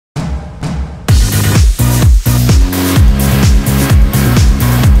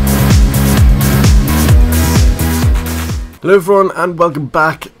Hello everyone and welcome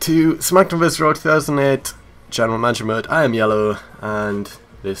back to Smackdown vs. Raw 2008 General Manager Mode. I am Yellow and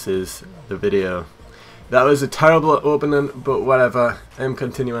this is the video. That was a terrible opening, but whatever, I'm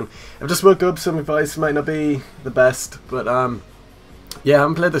continuing. I've just woke up, so my voice might not be the best, but yeah, I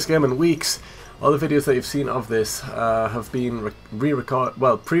haven't played this game in weeks. All the videos that you've seen of this have been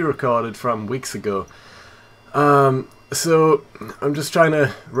pre-recorded from weeks ago. So I'm just trying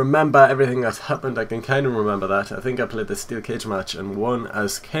to remember everything that's happened. I can kind of remember that. I think I played the steel cage match and won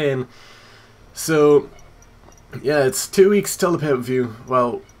as Kane. So yeah, it's 2 weeks till the pay-per-view.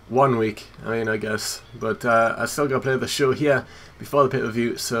 Well, 1 week, I guess. But I still got to play the show here before the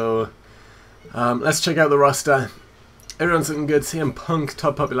pay-per-view. So let's check out the roster. Everyone's looking good. CM Punk,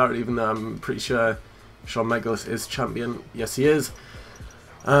 top popularity, even though I'm pretty sure Shawn Michaels is champion. Yes, he is.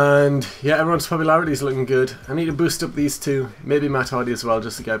 And yeah, everyone's popularity is looking good. I need to boost up these two, maybe Matt Hardy as well,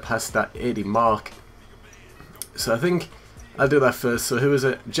 just to get past that 80 mark. So I think I'll do that first. So who is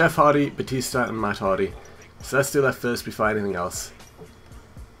it? Jeff Hardy, Batista and Matt Hardy. So let's do that first before anything else.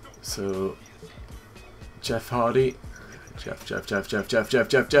 So Jeff Hardy, Jeff.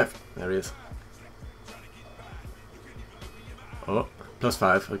 There he is. Oh,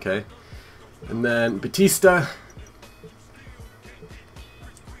 +5, okay. And then Batista,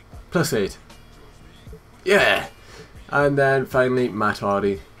 +8. Yeah! And then finally Matt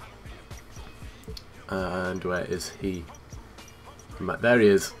Hardy. And where is he? There he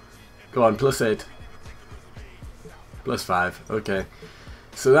is. Go on, +8. +5. Okay.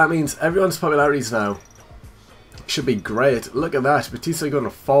 So that means everyone's popularities now should be great. Look at that. Batista going to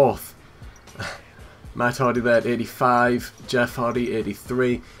 4th. Matt Hardy there at 85. Jeff Hardy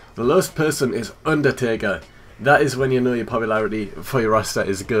 83. The lowest person is Undertaker. That is when you know your popularity for your roster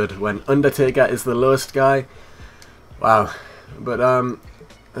is good. When Undertaker is the lowest guy. Wow. But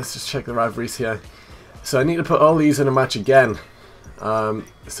let's just check the rivalries here. So I need to put all these in a match again.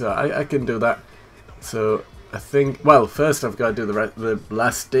 So I can do that. So I think, well, first I've got to do the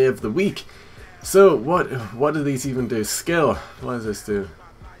last day of the week. So what do these even do? Skill. What does this do?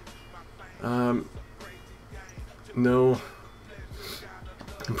 No.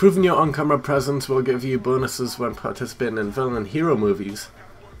 Improving your on-camera presence will give you bonuses when participating in villain and hero movies.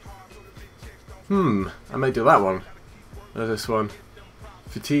 I might do that one. Or this one.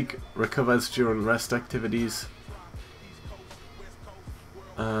 Fatigue recovers during rest activities.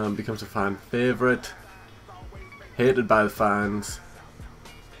 Becomes a fan favourite. Hated by the fans.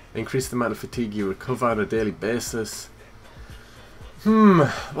 Increase the amount of fatigue you recover on a daily basis.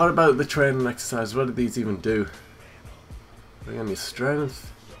 What about the training exercise? What do these even do? Bring on your strength.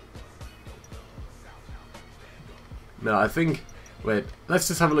 No, I think. Wait, let's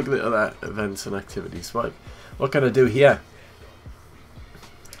just have a look at the other events and activities. What can I do here?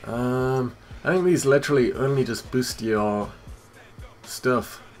 I think these literally only just boost your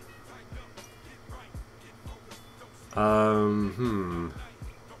stuff. I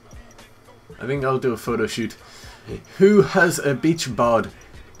think I'll do a photo shoot. Who has a beach bod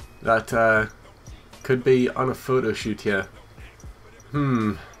that could be on a photo shoot here?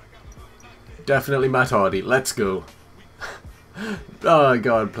 Definitely Matt Hardy. Let's go. Oh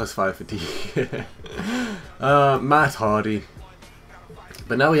god, +5 fatigue. Matt Hardy.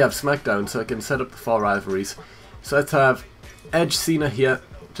 But now we have Smackdown, so I can set up the 4 rivalries. So let's have Edge Cena here.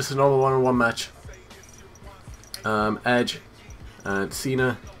 Just a normal one-on-one match. Edge and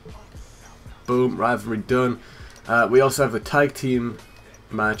Cena. Boom, rivalry done. We also have a tag team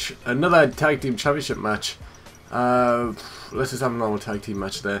match. Another tag team championship match. Let's just have a normal tag team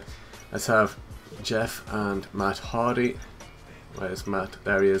match there. Let's have Jeff and Matt Hardy. Where's Matt?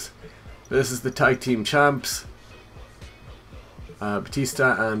 There he is. This is the tag team champs.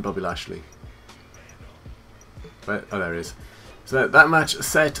 Batista and Bobby Lashley. Wait, oh, there he is. So that match is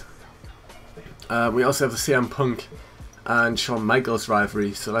set. We also have the CM Punk and Shawn Michaels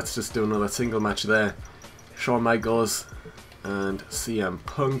rivalry. So let's just do another single match there. Shawn Michaels and CM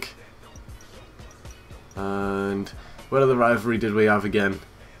Punk. And what other rivalry did we have again?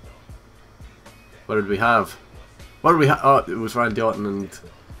 What did we have? What did we have? Oh, it was Randy Orton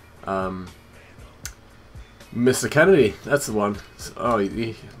and Mr. Kennedy. That's the one. So,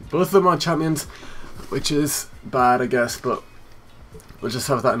 both of them are champions, which is bad, I guess, but we'll just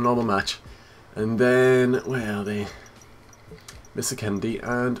have that normal match. And then, where are they? Mr. Kennedy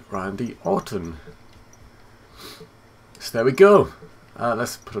and Randy Orton. So there we go.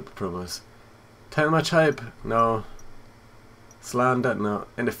 Let's put up the promos. Title match hype? No. Slander? No.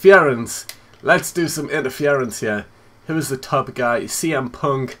 Interference? Let's do some interference here. Who is the top guy? CM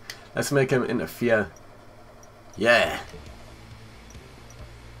Punk. Let's make him interfere. Yeah.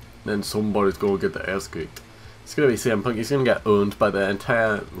 Then somebody's gonna get the ass kicked. It's going to be CM Punk. He's going to get owned by the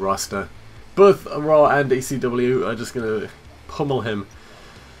entire roster. Both Raw and ECW are just going to pummel him.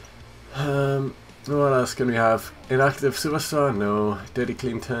 What else can we have? Inactive Superstar? No. Dirty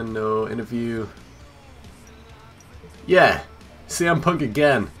Clean 10? No. Interview? Yeah! CM Punk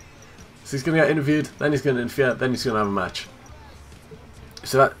again. So he's going to get interviewed, then he's going to interfere, then he's going to have a match.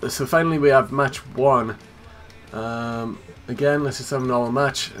 So finally we have match 1. Again, let's just have a normal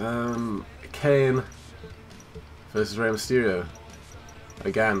match. Kane versus Rey Mysterio.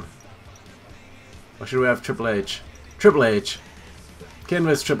 Again. Or should we have Triple H? Triple H! Kane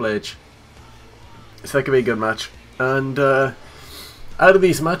versus Triple H. So that could be a good match. And out of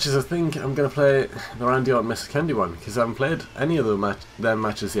these matches, I think I'm going to play the Randy Orton Mr. Kennedy one, because I haven't played any of them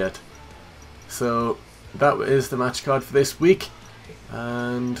matches yet. So that is the match card for this week.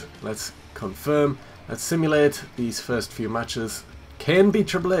 And let's confirm. Let's simulate these first few matches. Kane beat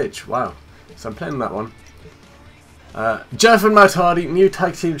Triple H. Wow. So I'm playing that one. Jeff and Matt Hardy, new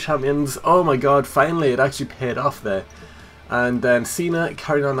tag team champions. Oh my god, finally it actually paid off there. And then Cena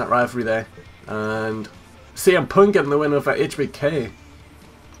carrying on that rivalry there. And CM Punk getting the win over HBK.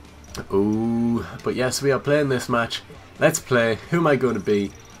 Ooh, but yes, we are playing this match. Let's play. Who am I going to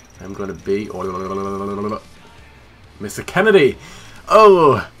be? I'm going to be Mr. Kennedy.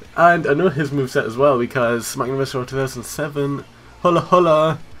 Oh, and I know his moveset as well because Smackdown vs. 2007. Holla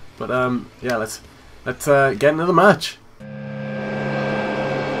holla. But yeah, let's get into the match. The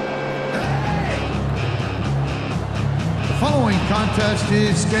following contest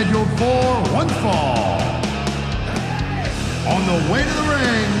is scheduled for one fall. On the way to the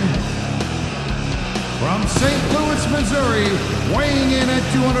ring, from St. Louis, Missouri, weighing in at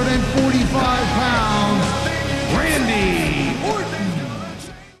 245 pounds, Randy Orton.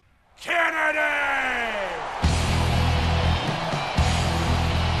 Kennedy!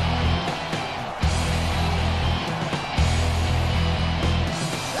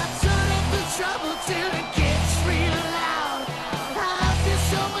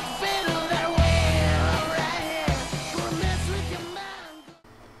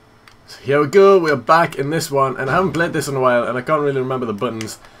 Here we go, we're back in this one, and I haven't played this in a while, and I can't really remember the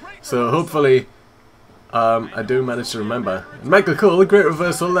buttons, so hopefully I do manage to remember. Michael Cole, great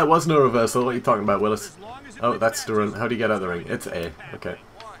reversal. There was no reversal. What are you talking about, Willis? Oh, that's the run. How do you get out of the ring? It's A. Okay.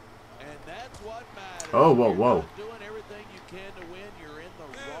 Oh, whoa, whoa.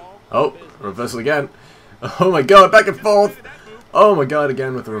 Oh, reversal again. Oh my god, back and forth. Oh my god,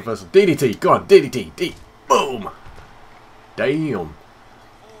 again with the reversal. DDT, go on, DDT, D. Boom. Damn.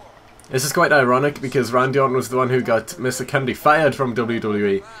 This is quite ironic because Randy Orton was the one who got Mr. Kennedy fired from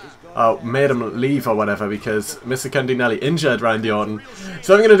WWE. Made him leave or whatever because Mr. Kennedy nearly injured Randy Orton.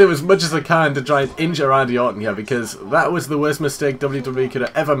 So I'm going to do as much as I can to try and injure Randy Orton here because that was the worst mistake WWE could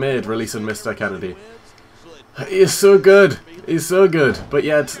have ever made, releasing Mr. Kennedy. He is so good. He's so good. But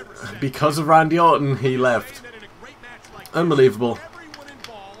yet, because of Randy Orton, he left. Unbelievable.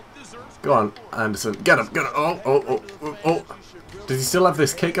 Go on, Anderson. Get him, get him. Oh, oh, oh, oh, oh. Does he still have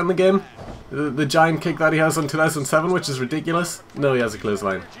this kick on the game? The giant kick that he has on 2007, which is ridiculous? No, he has a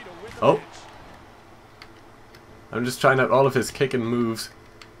clothesline. Oh. I'm just trying out all of his kicking moves.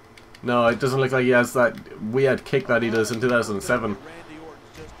 No, it doesn't look like he has that weird kick that he does in 2007.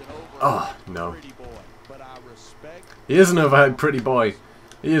 Oh, no. He is an overhyped pretty boy.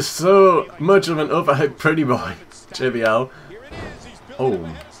 He is so much of an overhyped pretty boy. JBL.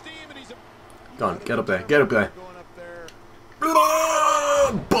 Oh. Go on, get up there, get up there.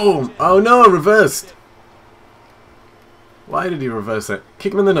 Boom! Oh no, reversed! Why did he reverse it?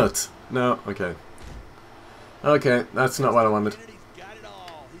 Kick him in the nuts. No, okay. Okay, that's not what I wanted.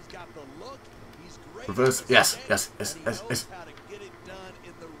 Reverse. Yes, yes, yes, yes, yes.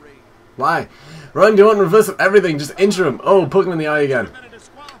 Why? Randy Orton reverse everything, just injure him. Oh, poke him in the eye again.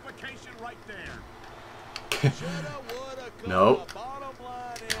 No.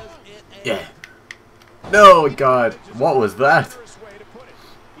 Yeah. No, God. What was that?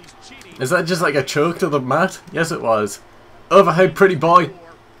 Is that just like a choke to the mat? Yes, it was. Overhead pretty boy.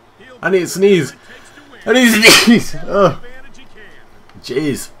 I need to sneeze. I need to sneeze. Oh.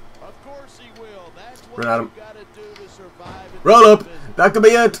 Jeez. Run at him. Roll up. That could be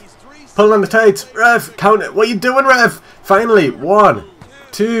it. Pull on the tights. Ref, count it. What are you doing, ref? Finally. 1,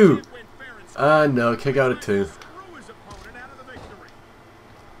 2. No. Kick out at 2.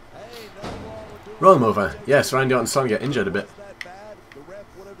 Roll him over. Yes, Randy Orton's starting to get injured a bit.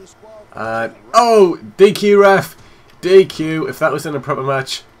 Oh! DQ, ref! DQ. If that was in a proper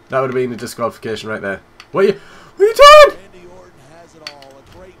match, that would have been a disqualification right there. What are you doing?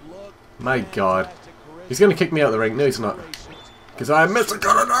 My God. He's going to kick me out of the ring. No, he's not. Because I'm Mr.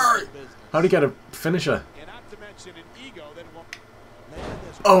 Kennedy! How do you get a finisher?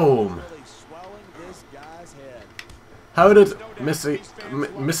 Oh! How did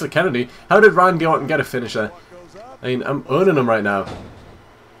Mr. Kennedy, how did Randy Orton get a finisher? I mean, I'm owning him right now.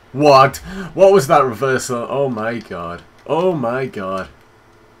 What? What was that reversal? Oh my god. Oh my god.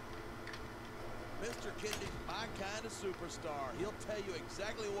 Mr. Kennedy's my kind of superstar. He'll tell you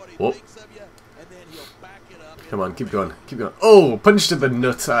exactly what he Whoa. thinks of you, and then he'll back it up. Come on, keep going, keep going. Oh, punch to the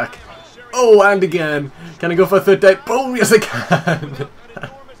nutsack. Oh, and again. Can I go for a third date? Boom, yes I can.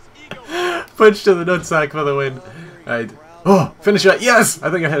 Punch to the nutsack for the win. Right. Oh, finish it. Yes, I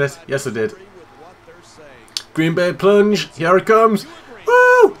think I hit it. Yes, I did. Green Bay plunge. Here it comes.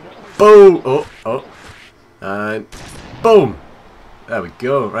 Woo! Boom. Oh, oh. And boom. There we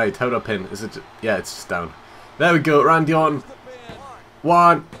go. Right, how do I pin? Is it? Yeah, it's just down. There we go. Randy Orton.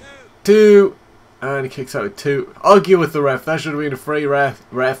 1, 2. And he kicks out at 2. Argue with the ref. That should have been a free ref.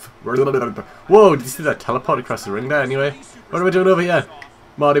 Whoa, did you see that teleport across the ring there anyway? What are we doing over here?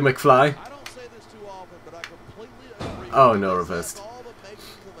 Marty McFly. Oh no, reversed.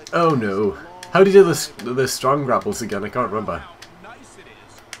 Oh no. How do you do the strong grapples again? I can't remember.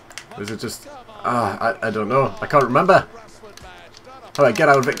 Was it just... I don't know. I can't remember. Alright, get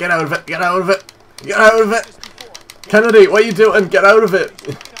out of it, get out of it, get out of it. Get out of it. Kennedy, what are you doing? Get out of it.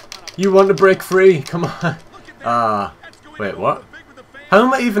 You want to break free. Come on. Wait, what? How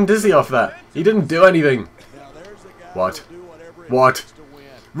am I even dizzy off that? He didn't do anything. What? What?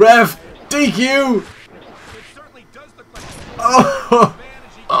 Ref! DQ! Oh!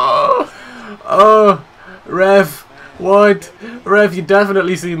 Oh! Oh! Ref! What? Ref, you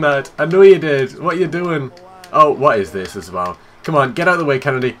definitely seen that. I know you did. What are you doing? Oh, what is this as well? Come on, get out of the way,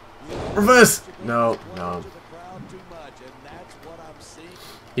 Kennedy. Reverse! No, no.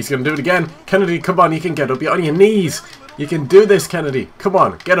 He's gonna do it again. Kennedy, come on, you can get up. You're on your knees. You can do this, Kennedy. Come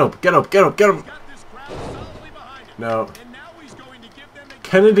on, get up, get up, get up, get up. No.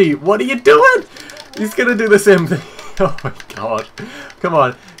 Kennedy, what are you doing? He's gonna do the same thing. Oh my god. Come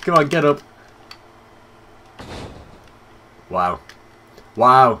on, come on, get up. Wow.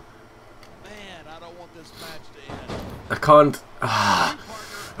 Wow. Man, I don't want this match to end. I can't.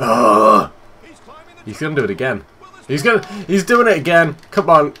 He's gonna do it again. He's doing it again. Come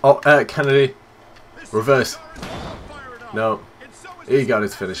on, Kennedy. Reverse. No. He got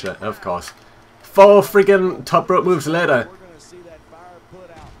his finisher, of course. 4 freaking top rope moves later.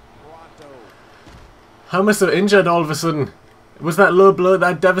 How am I so injured all of a sudden? Was that low blow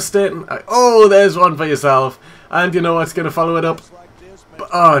that devastating? Oh, there's one for yourself. And you know what's going to follow it up?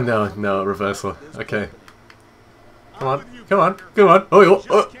 Oh, no, no, reversal. Okay. Come on, come on, come on. Oh,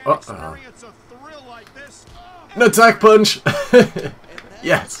 oh, oh, oh. No attack punch!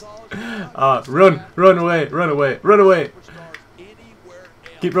 Yes! Run, run away, run away, run away!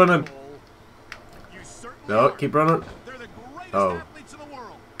 Keep running. No, keep running. Oh.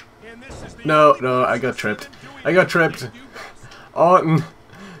 No, no, I got tripped. I got tripped. Orton.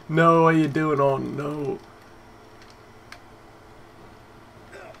 No, what are you doing, Orton? No.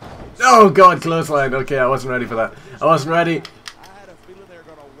 Oh god, clothesline. Okay, I wasn't ready for that. I wasn't ready.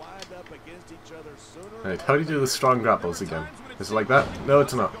 Right, how do you do the strong grapples again? Is it like that? No,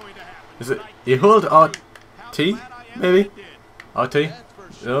 it's not. Is it... You hold RT? Maybe? RT?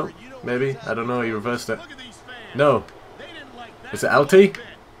 No? Maybe? I don't know, you reversed it. No. Is it LT?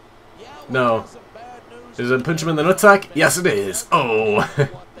 No. Is it punch him in the nutsack? Yes it is! Oh! I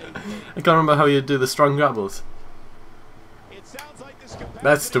can't remember how you do the strong grapples.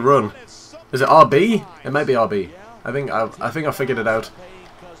 That's to run. Is it RB? It might be RB. I think I figured it out.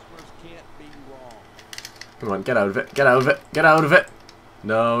 Come on, get out of it, get out of it, get out of it!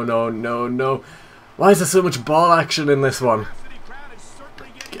 No, no, no, no. Why is there so much ball action in this one?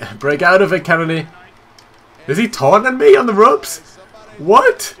 Break out of it, Kennedy. Is he taunting me on the ropes?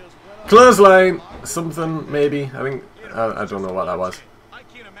 What? Clothesline. Something, maybe. I think... I don't know what that was.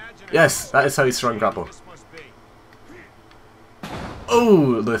 Yes, that is how you strong grapple.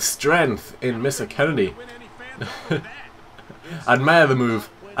 Oh, the strength in Mr. Kennedy. Admire the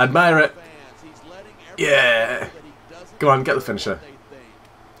move. Admire it. Yeah. Go on, get the finisher.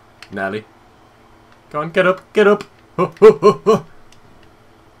 Nelly. Go on, get up, get up. Oh, oh, oh, oh.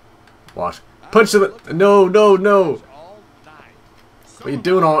 What? Punch to the... No, no, no. What are you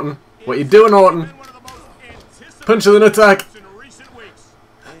doing, Orton? What are you doing, Orton? Punch to the attack.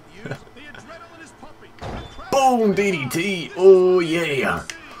 Boom, DDT. Oh, yeah.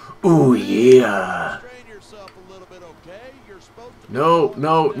 Oh, yeah. No,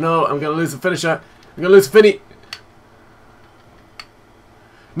 no, no. I'm going to lose the finisher. I'm going to lose the finny.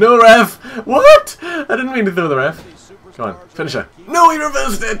 No, ref. What? I didn't mean to throw the ref. Come on, finisher. No, he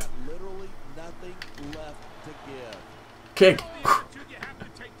reversed it. Kick.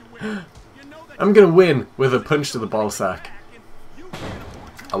 I'm gonna win with a punch to the ball sack.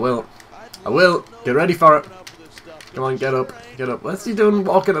 I will. I will. Get ready for it. Come on, get up. Get up. What's he doing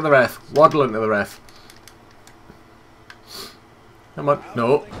walking to the ref? Waddling to the ref. Come on.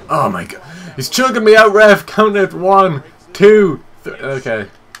 No. Oh my god. He's choking me out, ref. Count it. 1, 2, 3. Okay.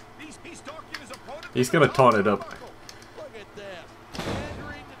 He's gonna taunt it up.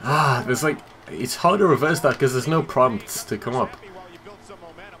 Ah, there's like... It's hard to reverse that because there's no prompts to come up.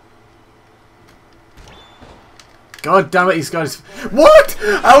 God damn it, he's got his... What?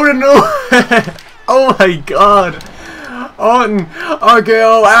 Out of nowhere! Oh my god! Orton!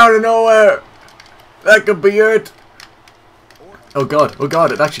 RKO out of nowhere! That could be it! Oh god,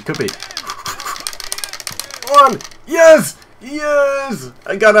 it actually could be. 1! Yes! Yes!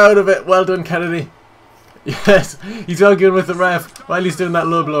 I got out of it. Well done, Kennedy. Yes! He's arguing with the ref while he's doing that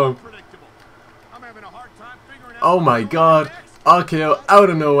low blow. Oh my god. RKO out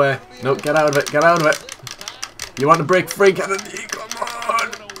of nowhere. No, get out of it, get out of it. You want to break free, Kennedy? Come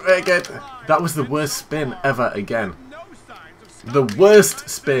on! Break it! That was the worst spin ever again. The worst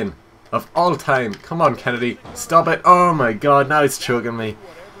spin of all time. Come on, Kennedy. Stop it. Oh my god, now it's choking me.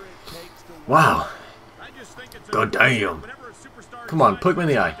 Wow. God damn. Come on, poke me in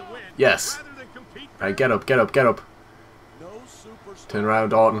the eye. Yes. Alright, get up, get up, get up. Turn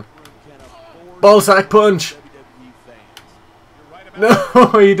around, Orton. Ballsack punch! No,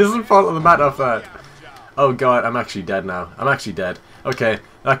 he doesn't fall on the mat off that. Oh god, I'm actually dead now. I'm actually dead. Okay,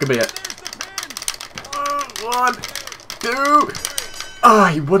 that could be it. 1, 2. Ah,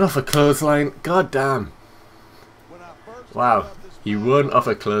 he won off a clothesline. God damn. Wow, he won off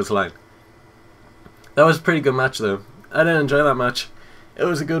a clothesline. That was a pretty good match though. I didn't enjoy that match. It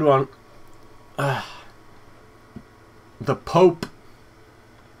was a good one. The Pope.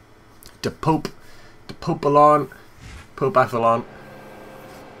 The Pope. The Pope-alon. Pope-athlon.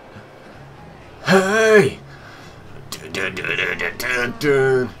 Hey!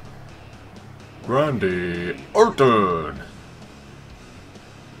 Randy Orton.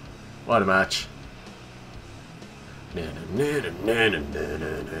 What a match.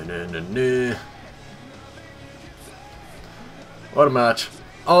 What a match.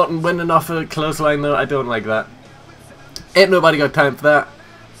 Orton winning off a clothesline though, I don't like that. Ain't nobody got time for that.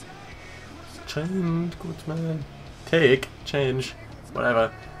 Change, good man. Take, change,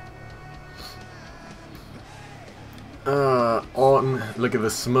 whatever. Orton, look at the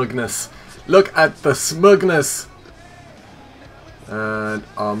smugness. Look at the smugness. And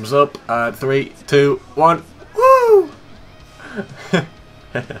arms up at 3, 2, 1. Woo!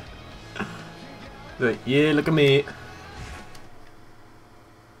 Yeah, look at me.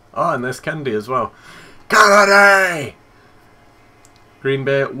 Oh, and there's Candy as well. Kennedy! Green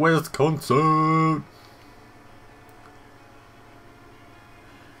Bay, Wisconsin.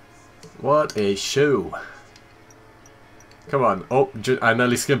 What a show. Come on. Oh, I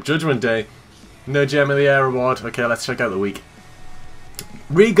nearly skipped Judgment Day. No Gem of the Air award. Okay, let's check out the week.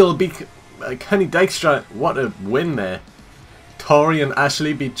 Regal beat Kenny Dykstra. What a win there. Tori and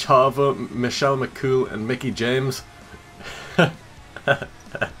Ashley beat Chavo, Michelle McCool, and Mickey James.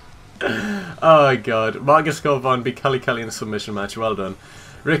 Oh god. Marcus Corvon beat Kelly Kelly in a submission match. Well done.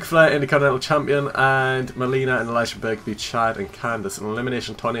 Ric Flair, Intercontinental Champion, and Melina and Elisha Burke beat Chad and Candice in an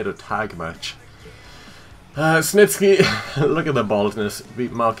Elimination Tornado tag match. Snitsky, look at the baldness,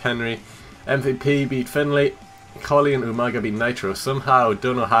 beat Mark Henry. MVP beat Finlay. Collie and Umaga beat Nitro. Somehow,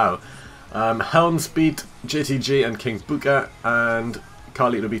 don't know how. Helms beat JTG and King Booker. And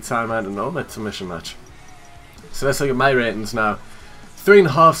Carlito beat Sandman in an Ultimate submission match. So let's look at my ratings now.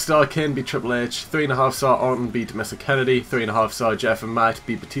 3.5 star Kane beat Triple H. 3.5 star Orton beat Mr. Kennedy. 3.5 star Jeff and Matt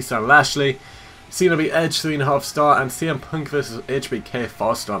beat Batista and Lashley. Cena beat Edge 3.5 star. And CM Punk vs HBK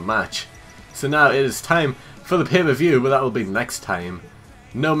 4 star match. So now it is time for the pay-per-view, but that will be next time.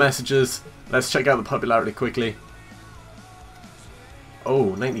 No messages. Let's check out the popularity quickly.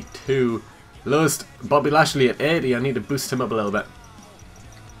 Oh, 92. Lowest Bobby Lashley at 80. I need to boost him up a little bit.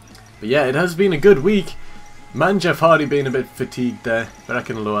 But yeah, it has been a good week. Man, Jeff Hardy being a bit fatigued there, but I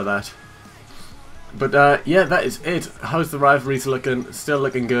can lower that. But yeah, that is it. How's the rivalries looking? Still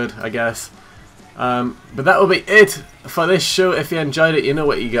looking good, I guess. But that will be it for this show. If you enjoyed it, you know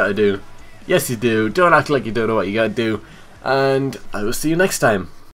what you gotta do. Yes, you do. Don't act like you don't know what you gotta do. And I will see you next time.